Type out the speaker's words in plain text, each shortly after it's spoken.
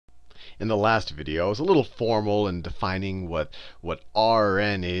In the last video, I was a little formal in defining what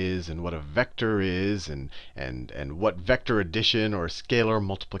Rn is and what a vector is and what vector addition or scalar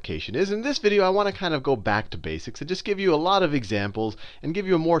multiplication is. In this video, I want to kind of go back to basics and just give you a lot of examples and give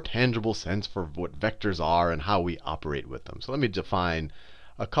you a more tangible sense for what vectors are and how we operate with them. So let me define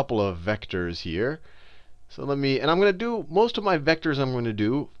a couple of vectors here. So I'm going to do, most of my vectors I'm going to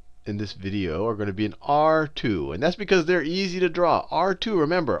do in this video are going to be in R2. And that's because they're easy to draw. R2,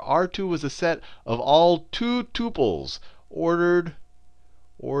 remember, R2 was a set of all two tuples, ordered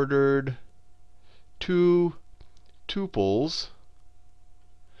two tuples,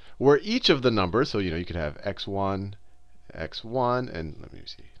 where each of the numbers, so you could have x1, and let me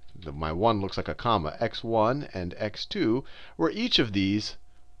see, my 1 looks like a comma, x1 and x2, where each of these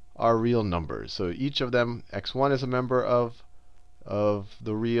are real numbers. So each of them, x1 is a member of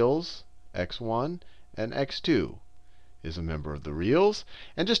the reals, x1, and x2 is a member of the reals.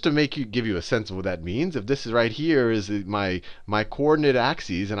 And just to give you a sense of what that means, if this is right here is my coordinate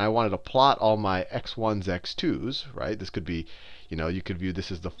axes, and I wanted to plot all my x1s, x2s, right? This could be, you could view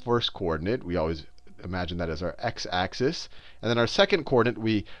this as the first coordinate. We always imagine that as our x-axis. And then our second coordinate,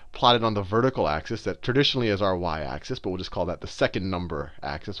 we plotted on the vertical axis that traditionally is our y-axis, but we'll just call that the second number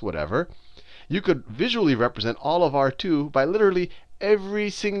axis, whatever. You could visually represent all of R2 by literally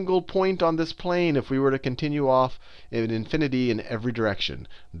every single point on this plane if we were to continue off in infinity in every direction.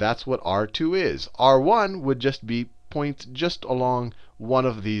 That's what R2 is. R1 would just be points just along one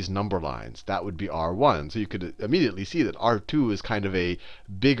of these number lines. That would be R1. So you could immediately see that R2 is kind of a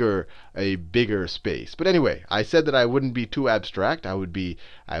bigger space. But anyway, I said that I wouldn't be too abstract. I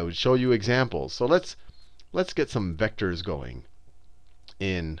would show you examples. So let's get some vectors going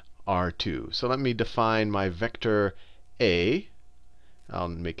in R2. So let me define my vector A. I'll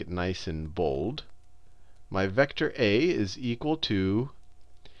make it nice and bold. My vector A is equal to,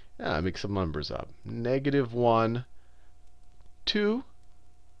 make some numbers up, -1, 2.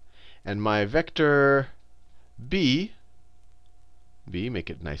 And my vector B,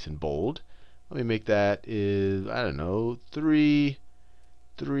 make it nice and bold. Let me make that is, I don't know, 3,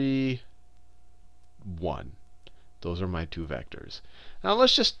 3, 1. Those are my two vectors. Now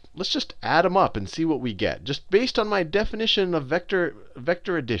let's just add them up and see what we get, just based on my definition of vector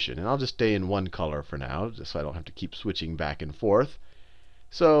addition. And I'll just stay in one color for now, just so I don't have to keep switching back and forth.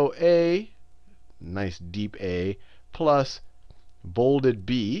 So A, nice deep A, plus bolded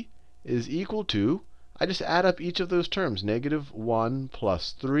B is equal to, I just add up each of those terms, -1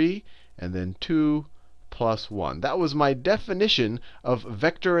 plus 3, and then 2 plus 1. That was my definition of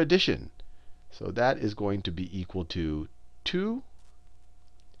vector addition. So that is going to be equal to 2,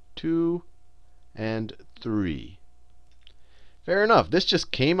 2, and 3. Fair enough. This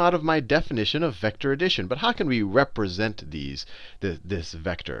just came out of my definition of vector addition. But how can we represent this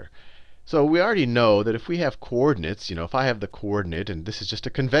vector? So we already know that if we have coordinates, if I have the coordinate, and this is just a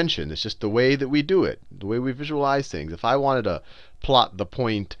convention, it's just the way that we do it, the way we visualize things. If I wanted to plot the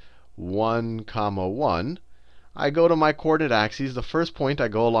point 1, 1, I go to my coordinate axes. The first point, I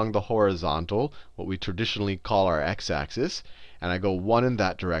go along the horizontal, what we traditionally call our x-axis. And I go 1 in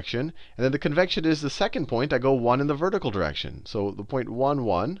that direction. And then the convention is the second point, I go 1 in the vertical direction. So the point 1,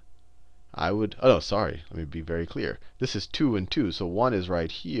 1, I would, oh, sorry, let me be very clear. This is 2 and 2. So 1 is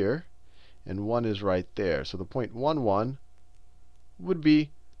right here, and 1 is right there. So the point 1, 1 would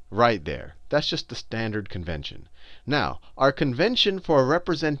be right there. That's just the standard convention. Now, our convention for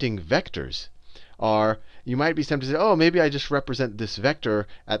representing vectors are, you might be tempted to say, oh, maybe I just represent this vector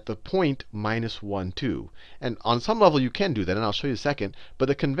at the point -1, 2. And on some level, you can do that, and I'll show you in a second. But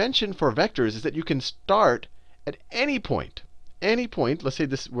the convention for vectors is that you can start at any point. Any point, let's say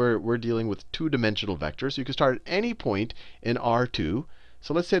we're dealing with two-dimensional vectors. So you can start at any point in R2.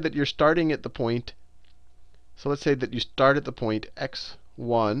 So let's say that you're starting at the point,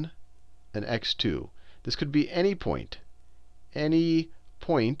 x1 and x2. This could be any point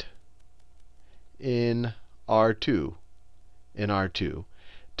in R2.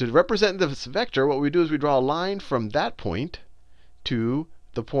 To represent this vector, what we do is we draw a line from that point to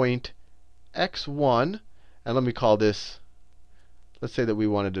the point x1. And let me call this, let's say that we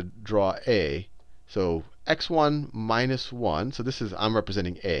wanted to draw A. So x1 minus 1. So this is, I'm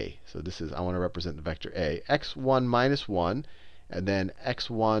representing A. So this is, I want to represent the vector A. x1 minus 1, and then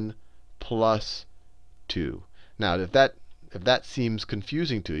x1 plus 2. Now, if that seems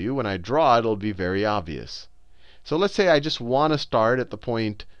confusing to you, when I draw it, it'll be very obvious. So let's say I just want to start at the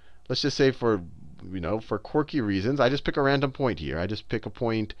point, let's just say for quirky reasons, I just pick a random point here. I just pick a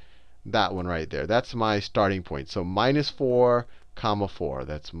point, that one right there. That's my starting point. So -4, 4.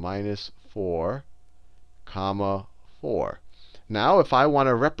 That's -4, 4. Now, if I want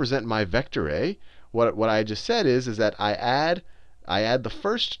to represent my vector A, what I just said is that I add the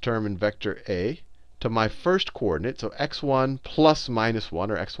first term in vector A to my first coordinate, so x1 plus minus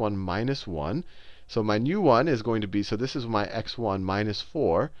 1, or x1 minus 1. So my new one is going to be, so this is my x1 minus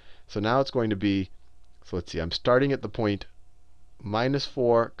 4. So now it's going to be, so let's see, I'm starting at the point minus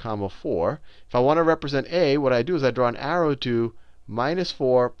 4, comma 4. If I want to represent A, what I do is I draw an arrow to minus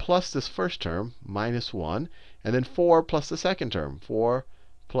 4 plus this first term, minus 1, and then 4 plus the second term, 4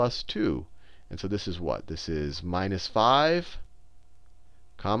 plus 2. And so this is what? This is minus 5,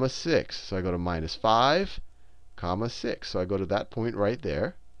 comma 6. So I go to minus 5, comma 6. So I go to that point right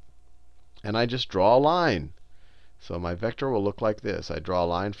there, and I just draw a line. So my vector will look like this. I draw a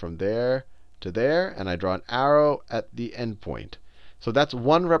line from there to there, and I draw an arrow at the end point. So that's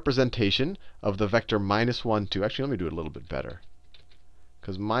one representation of the vector minus 1, 2. Actually, let me do it a little bit better,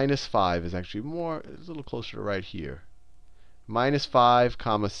 because minus 5 is actually it's a little closer to right here. Minus 5,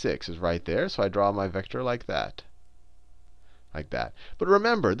 comma 6 is right there. So I draw my vector like that. Like that. But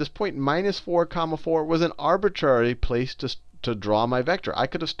remember, this point minus 4, comma 4 was an arbitrary place to draw my vector. I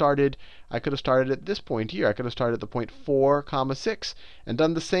could have started at this point here. I could have started at the point 4, comma 6 and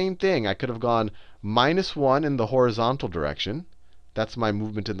done the same thing. I could have gone minus 1 in the horizontal direction. That's my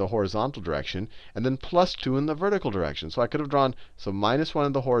movement in the horizontal direction. And then plus 2 in the vertical direction. So I could have drawn, so minus 1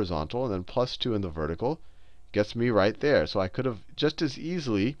 in the horizontal and then plus 2 in the vertical. Gets me right there. So I could have just as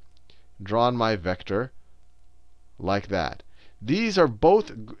easily drawn my vector like that. These are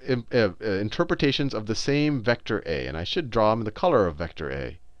both interpretations of the same vector A. And I should draw them in the color of vector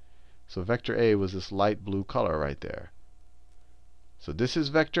A. So vector A was this light blue color right there. So this is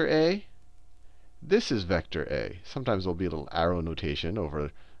vector A. This is vector A. Sometimes there'll be a little arrow notation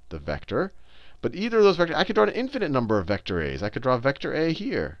over the vector. But either of those vectors, I could draw an infinite number of vector A's. I could draw vector A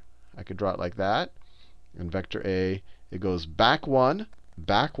here. I could draw it like that. And vector A, it goes back 1,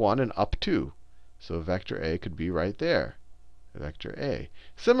 and up 2. So vector A could be right there. Vector A.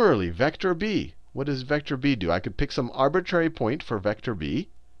 Similarly, vector B. What does vector B do? I could pick some arbitrary point for vector B.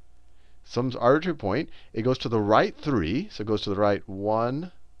 Some arbitrary point. It goes to the right 3. So it goes to the right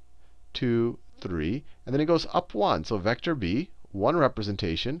 1, 2, 3. And then it goes up 1. So vector B, one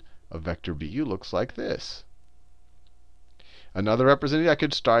representation of vector B looks like this. Another representation,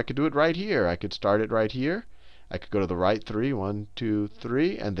 I could do it right here. I could start it right here. I could go to the right 3, 1, 2,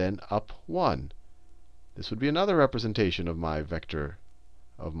 3, and then up 1. This would be another representation of my vector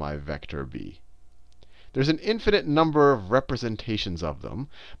B. There's an infinite number of representations of them,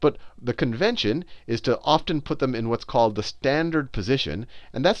 but the convention is to often put them in what's called the standard position,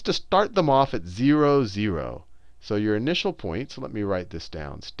 and that's to start them off at 0, 0. So your initial point, so let me write this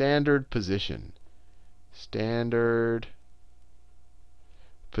down. Standard position. Standard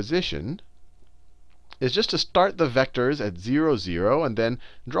position is just to start the vectors at 0, 0, and then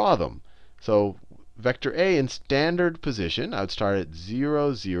draw them. So vector A in standard position, I would start at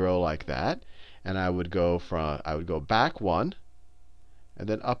 0, 0 like that. And I would go back 1 and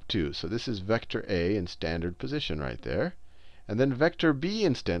then up 2. So this is vector A in standard position right there. And then vector B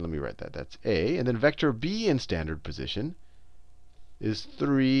in let me write that. That's A. And then vector B in standard position is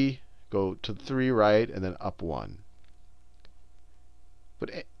 3, go to 3 right, and then up 1.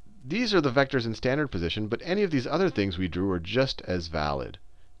 But these are the vectors in standard position, but any of these other things we drew are just as valid.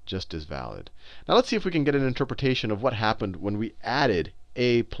 Just as valid. Now let's see if we can get an interpretation of what happened when we added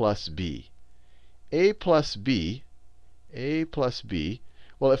A plus B. A plus B, A plus B.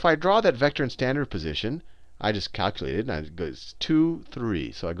 Well, if I draw that vector in standard position, I just calculate it, and it goes 2,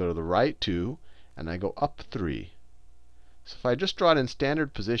 3. So I go to the right 2, and I go up 3. So if I just draw it in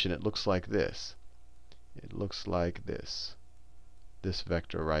standard position, it looks like this. It looks like this. This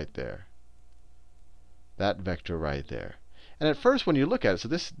vector right there. That vector right there. And at first, when you look at it, so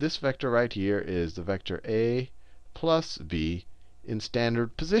this vector right here is the vector A plus B in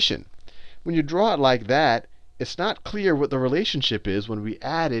standard position. When you draw it like that, it's not clear what the relationship is when we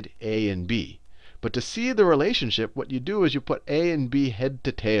added A and B. But to see the relationship, what you do is you put A and B head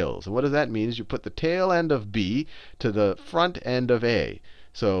to tails. And what does that mean? Is you put the tail end of B to the front end of A.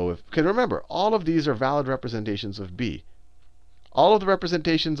 So, because remember, all of these are valid representations of B. All of the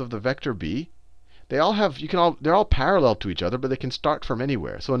representations of the vector B, they're all parallel to each other, but they can start from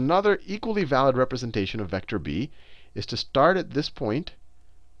anywhere. So another equally valid representation of vector B is to start at this point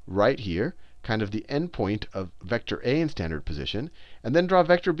right here, kind of the end point of vector A in standard position, and then draw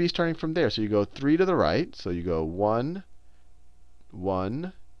vector B starting from there. So you go 3 to the right. So you go 1,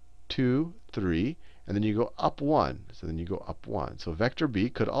 1, 2, 3, and then you go up 1. So then you go up 1. So vector B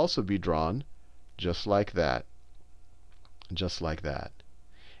could also be drawn just like that. Just like that.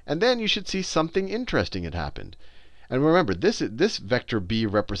 And then you should see something interesting had happened. And remember, this vector b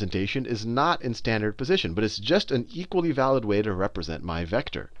representation is not in standard position, but it's just an equally valid way to represent my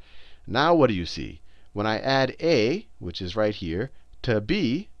vector. Now what do you see? When I add a, which is right here, to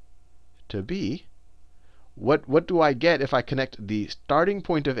b, what do I get if I connect the starting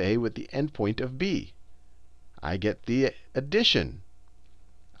point of a with the end point of b? I get the addition.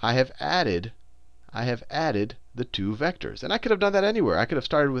 I have added the two vectors. And I could have done that anywhere. I could have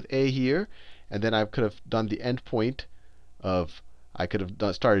started with a here, and then I could have done the end point of, I could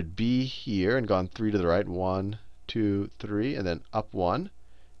have started b here and gone 3 to the right. 1, 2, 3, and then up 1.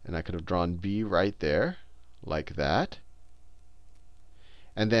 And I could have drawn b right there, like that.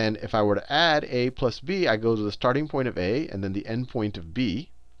 And then if I were to add a plus b, I go to the starting point of a and then the end point of b.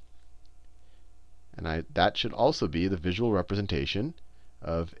 And that should also be the visual representation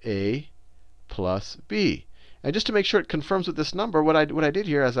of a plus b. And just to make sure it confirms with this number, what I did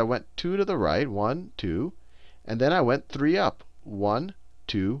here is I went 2 to the right, 1, 2, and then I went 3 up, 1,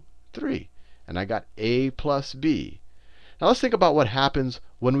 2, 3. And I got a plus b. Now let's think about what happens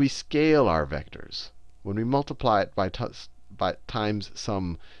when we scale our vectors, when we multiply it by times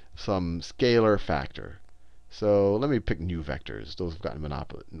some scalar factor. So let me pick new vectors. Those have gotten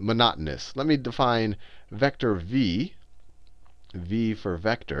monotonous. Let me define vector v, v for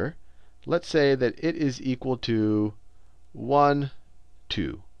vector. Let's say that it is equal to 1,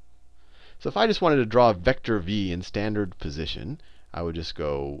 2. So if I just wanted to draw vector v in standard position, I would just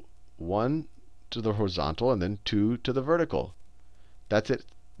go 1 to the horizontal and then 2 to the vertical. That's it.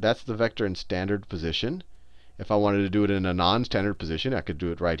 That's the vector in standard position. If I wanted to do it in a non-standard position, I could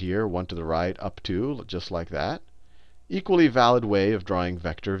do it right here, 1 to the right, up 2, just like that. Equally valid way of drawing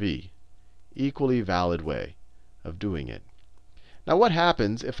vector v. Equally valid way of doing it. Now what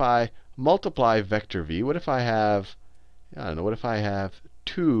happens if I multiply vector v? What if I have, I don't know, what if I have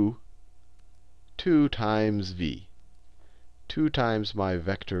 2 times v? 2 times my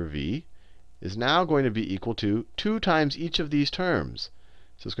vector v is now going to be equal to 2 times each of these terms.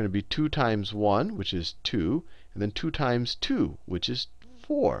 So it's going to be 2 times 1, which is 2, and then 2 times 2, which is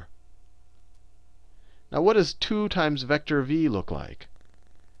 4. Now what does 2 times vector v look like?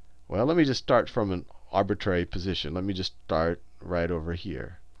 Well, let me just start from an arbitrary position. Let me just start right over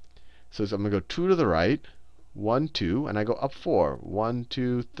here. So I'm going to go 2 to the right, 1, 2, and I go up 4. 1,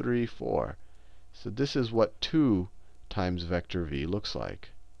 2, 3, 4. So this is what 2 times vector v looks like.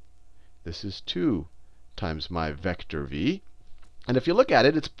 This is 2 times my vector v. And if you look at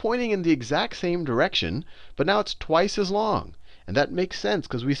it, it's pointing in the exact same direction, but now it's twice as long. And that makes sense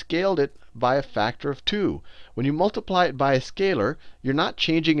because we scaled it by a factor of 2. When you multiply it by a scalar, you're not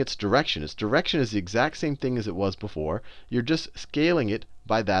changing its direction. Its direction is the exact same thing as it was before. You're just scaling it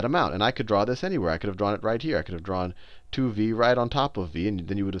by that amount. And I could draw this anywhere. I could have drawn it right here. I could have drawn 2v right on top of v, and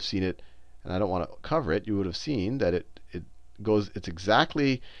then you would have seen it. And I don't want to cover it. You would have seen that it's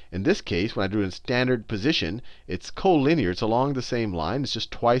exactly, in this case, when I do it in standard position, it's collinear. It's along the same line. It's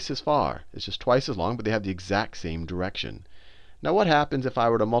just twice as far. It's just twice as long, but they have the exact same direction. Now what happens if I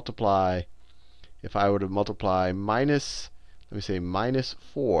were to multiply, minus, let me say minus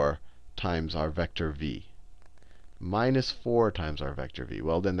 4 times our vector v? Minus 4 times our vector v.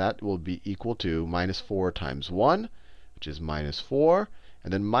 Well, then that will be equal to minus 4 times 1, which is minus 4,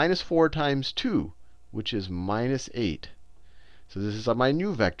 and then minus 4 times 2, which is minus 8. So this is my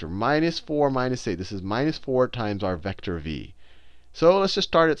new vector, minus 4, minus 8. This is minus 4 times our vector v. So let's just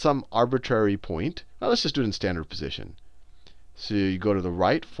start at some arbitrary point. Well, let's just do it in standard position. So you go to the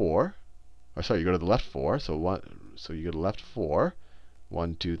right 4, or sorry, you go to the left 4. So you go to the left 4,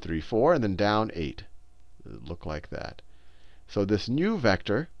 1, 2, 3, 4, and then down 8. It'll look like that. So this new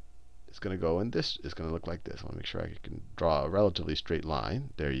vector is going to go in this, is going to look like this. I want to make sure I can draw a relatively straight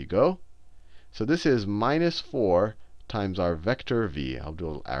line. There you go. So this is minus 4 times our vector v. I'll do a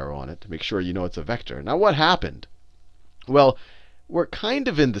little arrow on it to make sure you know it's a vector. Now what happened? Well, we're kind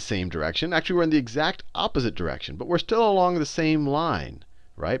of in the same direction. Actually, we're in the exact opposite direction, but we're still along the same line,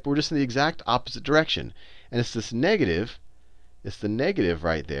 right? But we're just in the exact opposite direction. And it's this negative, it's the negative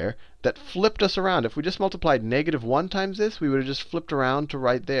right there, that flipped us around. If we just multiplied negative 1 times this, we would have just flipped around to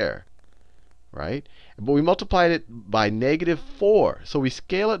right there, right? But we multiplied it by negative 4. So we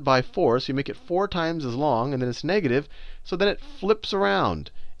scale it by 4, so you make it 4 times as long, and then it's negative. So then it flips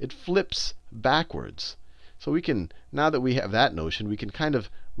around. It flips backwards. So we can, now that we have that notion, we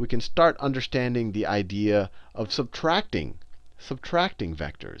can start understanding the idea of subtracting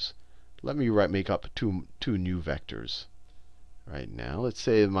vectors. Let me make up two new vectors right now. Let's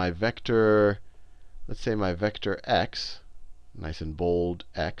say my vector x, nice and bold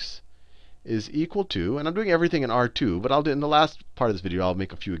x, is equal to, and I'm doing everything in R2, but I'll do in the last part of this video, I'll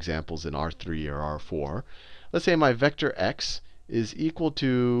make a few examples in R3 or R4. let's say my vector x is equal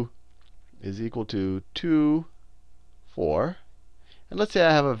to 2, 4. And let's say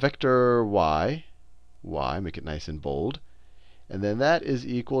I have a vector y, make it nice and bold. And then that is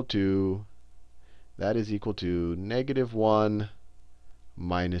equal to -1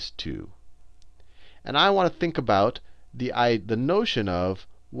 minus 2. And I want to think about the notion of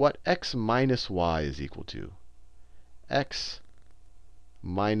what x minus y is equal to. X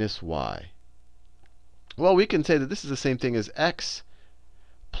minus y. Well, we can say that this is the same thing as x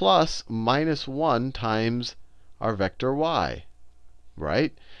plus -1 times our vector y,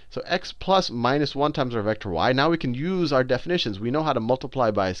 right? So x plus -1 times our vector y. Now we can use our definitions. We know how to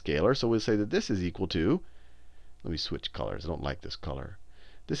multiply by a scalar, so we'll say that this is equal to, let me switch colors. I don't like this color.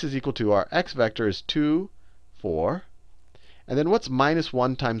 This is equal to our x vector is 2, 4. And then what's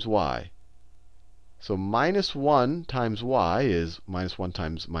 -1 times y? So -1 times y is -1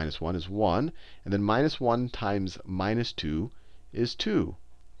 times -1 is 1. And then -1 times -2 is 2.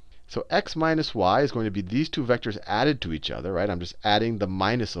 So x minus y is going to be these two vectors added to each other, right? I'm just adding the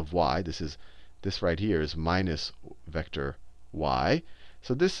minus of y. This right here is minus vector y.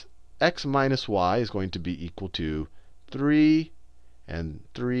 So this x minus y is going to be equal to 3 and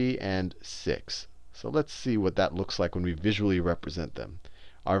 6. So let's see what that looks like when we visually represent them.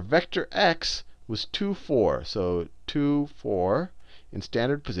 Our vector x was 2, 4. So 2, 4. In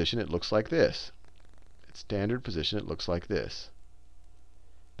standard position, it looks like this. In standard position, it looks like this.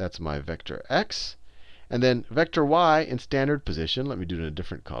 That's my vector x. And then vector y in standard position, let me do it in a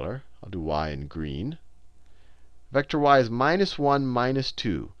different color. I'll do y in green. Vector y is -1,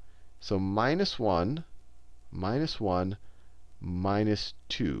 -2. So -1, -1,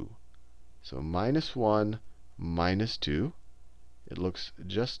 -2. So -1, -2. It looks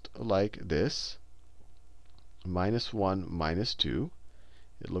just like this. -1, -2.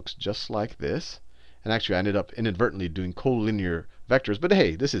 It looks just like this. And actually, I ended up inadvertently doing collinear vectors. But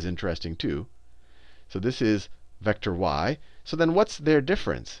hey, this is interesting too. So this is vector y. So then what's their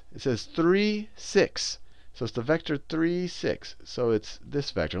difference? It says 3, 6. So it's the vector 3, 6. So it's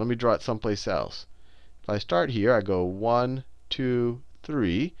this vector. Let me draw it someplace else. If I start here, I go 1, 2,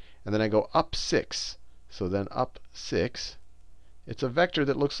 3. And then I go up 6. So then up 6. It's a vector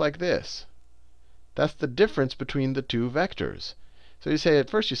that looks like this. That's the difference between the two vectors. So you say, at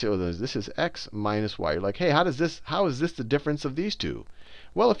first you say, well, this is x minus y. You're like, hey, how is this the difference of these two?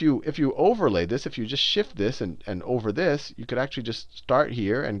 Well, if you overlay this, if you just shift this and over this, you could actually just start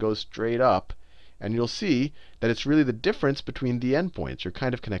here and go straight up. And you'll see that it's really the difference between the endpoints. You're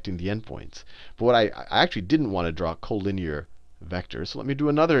kind of connecting the endpoints. But what I actually didn't want to draw collinear vectors. So let me do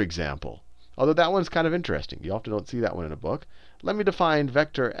another example. Although that one's kind of interesting. You often don't see that one in a book. Let me define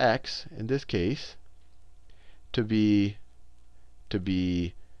vector x, in this case, to be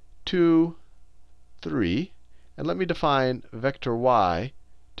 2, 3. And let me define vector y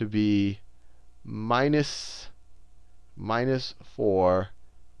to be -4,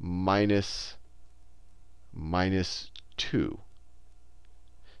 -2.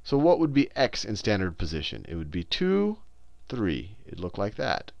 So what would be x in standard position? It would be 2, 3. It'd look like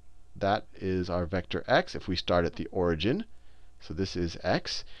that. That is our vector x if we start at the origin. So this is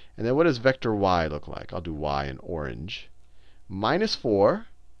x. And then what does vector y look like? I'll do y in orange. -4,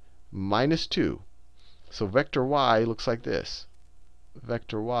 -2. So vector y looks like this.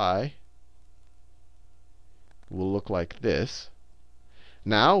 Vector y will look like this.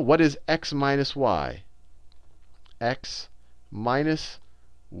 Now, what is x minus y? X minus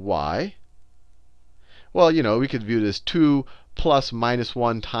y. Well, we could view this 2 plus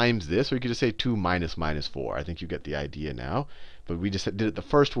 -1 times this. Or we could just say 2 minus -4. I think you get the idea now. But we just did it the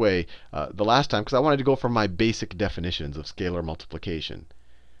first way the last time because I wanted to go from my basic definitions of scalar multiplication.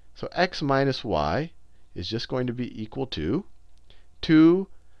 So x minus y is just going to be equal to 2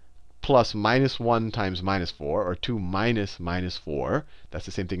 plus -1 times -4, or 2 minus -4. That's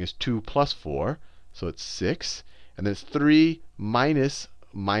the same thing as 2 plus 4. So it's 6. And then it's 3 minus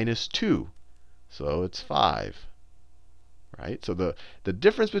 -2. So it's 5. Right? So the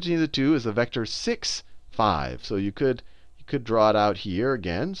difference between the two is the vector 6, 5. So you could draw it out here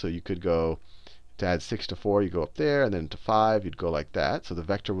again. So you could go to add 6 to 4, you go up there, and then to 5, you'd go like that. So the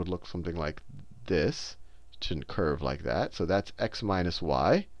vector would look something like this. It shouldn't curve like that. So that's x minus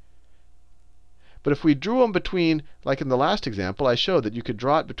y. But if we drew them between, like in the last example, I showed that you could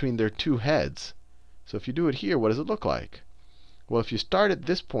draw it between their two heads. So if you do it here, what does it look like? Well, if you start at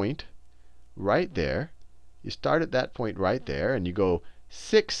this point right there, you start at that point right there, and you go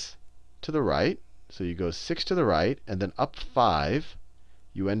 6 to the right. So you go 6 to the right, and then up 5.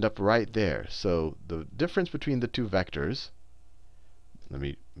 You end up right there. So the difference between the two vectors, let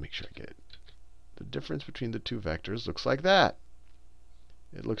me make sure I get The difference between the two vectors looks like that.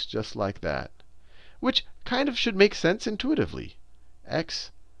 It looks just like that, which kind of should make sense intuitively.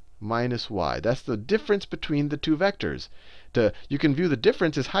 X minus y. That's the difference between the two vectors. You can view the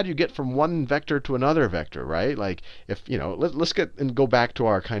difference as how do you get from one vector to another vector, right? Like if, let's get and go back to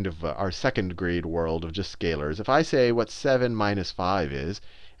our kind of our second grade world of just scalars. If I say what 7 minus 5 is,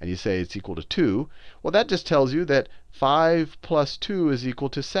 and you say it's equal to 2, well, that just tells you that 5 plus 2 is equal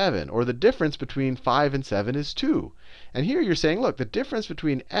to 7. Or the difference between 5 and 7 is 2. And here you're saying, look, the difference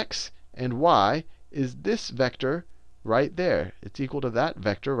between x and y is this vector right there. It's equal to that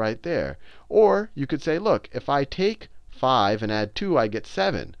vector right there. Or you could say, look, if I take 5 and add 2, I get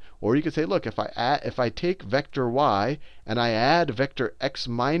 7. Or you could say, look, if I take vector y and I add vector x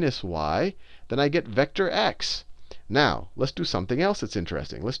minus y, then I get vector x. Now, let's do something else that's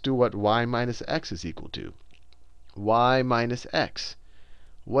interesting. Let's do what y minus x is equal to. Y minus x.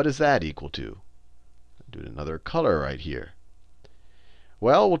 What is that equal to? I'll do another color right here.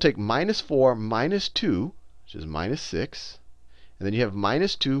 Well, we'll take minus 4 minus 2, which is minus 6. And then you have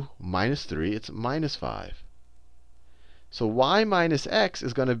minus 2 minus 3. It's minus 5. So y minus x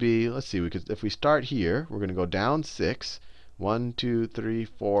is going to be, let's see, if we start here, we're going to go down 6. 1, 2, 3,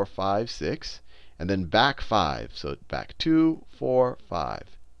 4, 5, 6. And then back 5. So back 2, 4, 5.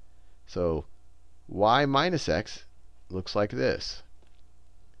 So y minus x looks like this.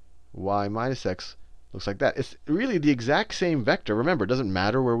 Y minus x looks like that. It's really the exact same vector. Remember, it doesn't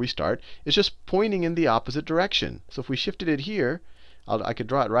matter where we start. It's just pointing in the opposite direction. So if we shifted it here, I could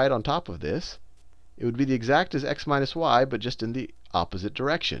draw it right on top of this. It would be the exact as x minus y, but just in the opposite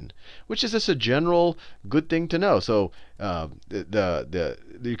direction, which is just a general good thing to know. So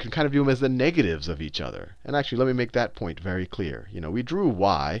you can kind of view them as the negatives of each other. And actually, let me make that point very clear. We drew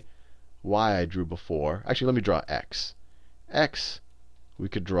y. Y I drew before. Actually, let me draw x. X we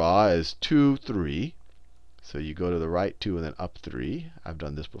could draw as 2, 3. So you go to the right 2 and then up 3. I've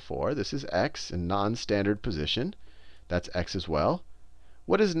done this before. This is x in non-standard position. That's x as well.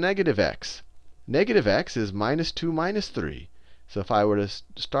 What is negative x? Negative x is minus 2 minus 3. So if I were to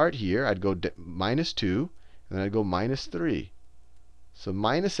start here, I'd go minus 2, and then I'd go minus 3. So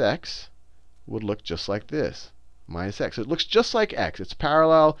minus x would look just like this. Minus x. So it looks just like x. It's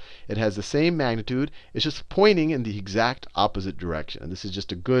parallel. It has the same magnitude. It's just pointing in the exact opposite direction. And this is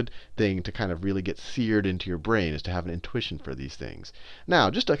just a good thing to kind of really get seared into your brain, is to have an intuition for these things. Now,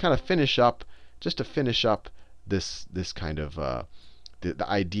 just to kind of finish up, this kind of the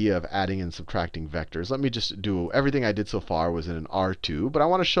idea of adding and subtracting vectors, let me just do everything I did so far was in an R2, but I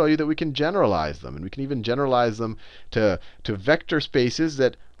want to show you that we can generalize them, and we can even generalize them to vector spaces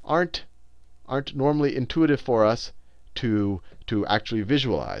that aren't normally intuitive for us to actually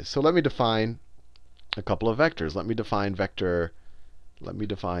visualize. So let me define a couple of vectors. Let me define vector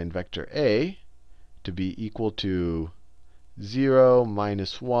A to be equal to 0,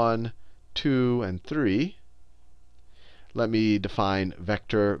 minus 1, 2, and 3. Let me define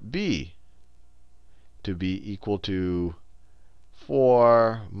vector B to be equal to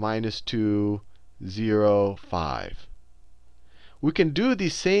 4, minus 2, 0, 5. We can do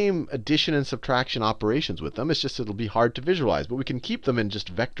these same addition and subtraction operations with them. It's just it'll be hard to visualize, but we can keep them in just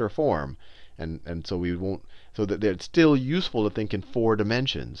vector form, and so we won't, so that it's still useful to think in 4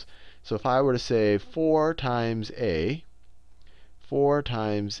 dimensions. So if I were to say 4 times A,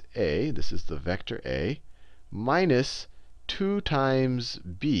 this is the vector A, minus 2 times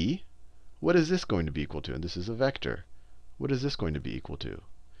B, what is this going to be equal to? And this is a vector. What is this going to be equal to?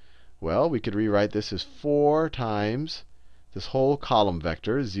 Well, we could rewrite this as 4 times this whole column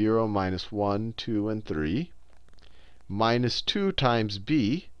vector, 0, minus 1, 2, and 3, minus 2 times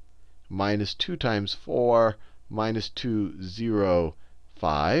b, minus 2 times 4, minus 2, 0,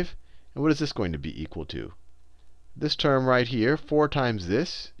 5. And what is this going to be equal to? This term right here, 4 times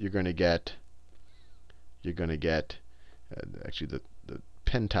this, you're going to get, actually the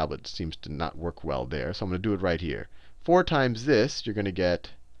pen tablet seems to not work well there, so I'm going to do it right here. 4 times this, you're going to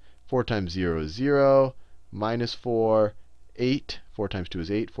get 4 times 0 is 0, minus 4, 8. 4 times 2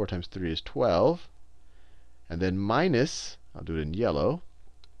 is 8. 4 times 3 is 12. And then minus, I'll do it in yellow,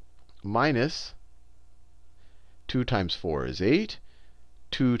 minus 2 times 4 is 8.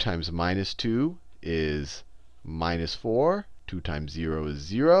 2 times minus 2 is minus 4. 2 times 0 is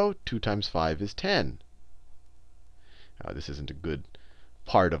 0. 2 times 5 is 10. This isn't a good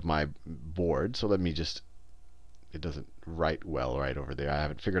part of my board, so let me just, it doesn't write well right over there. I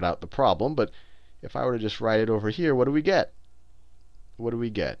haven't figured out the problem, but if I were to just write it over here, what do we get? What do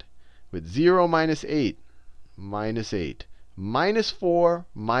we get? With 0 minus 8, minus 8, minus 4,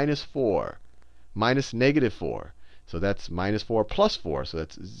 minus 4, minus negative 4. So that's minus 4 plus 4, so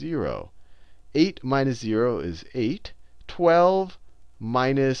that's 0. 8 minus 0 is 8. 12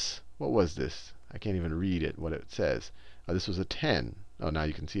 minus, what was this? I can't even read it, what it says. This was a 10. Oh, now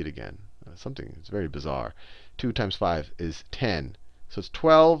you can see it again. Something, it's very bizarre. 2 times 5 is 10. So it's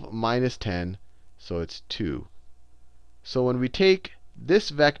 12 minus 10, so it's 2. So when we take this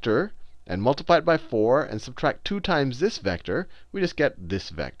vector and multiply it by 4 and subtract 2 times this vector, we just get this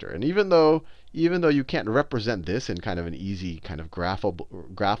vector. And even though you can't represent this in kind of an easy kind of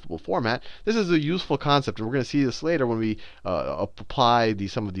graphable format, this is a useful concept. And we're going to see this later when we apply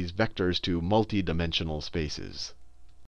some of these vectors to multi-dimensional spaces.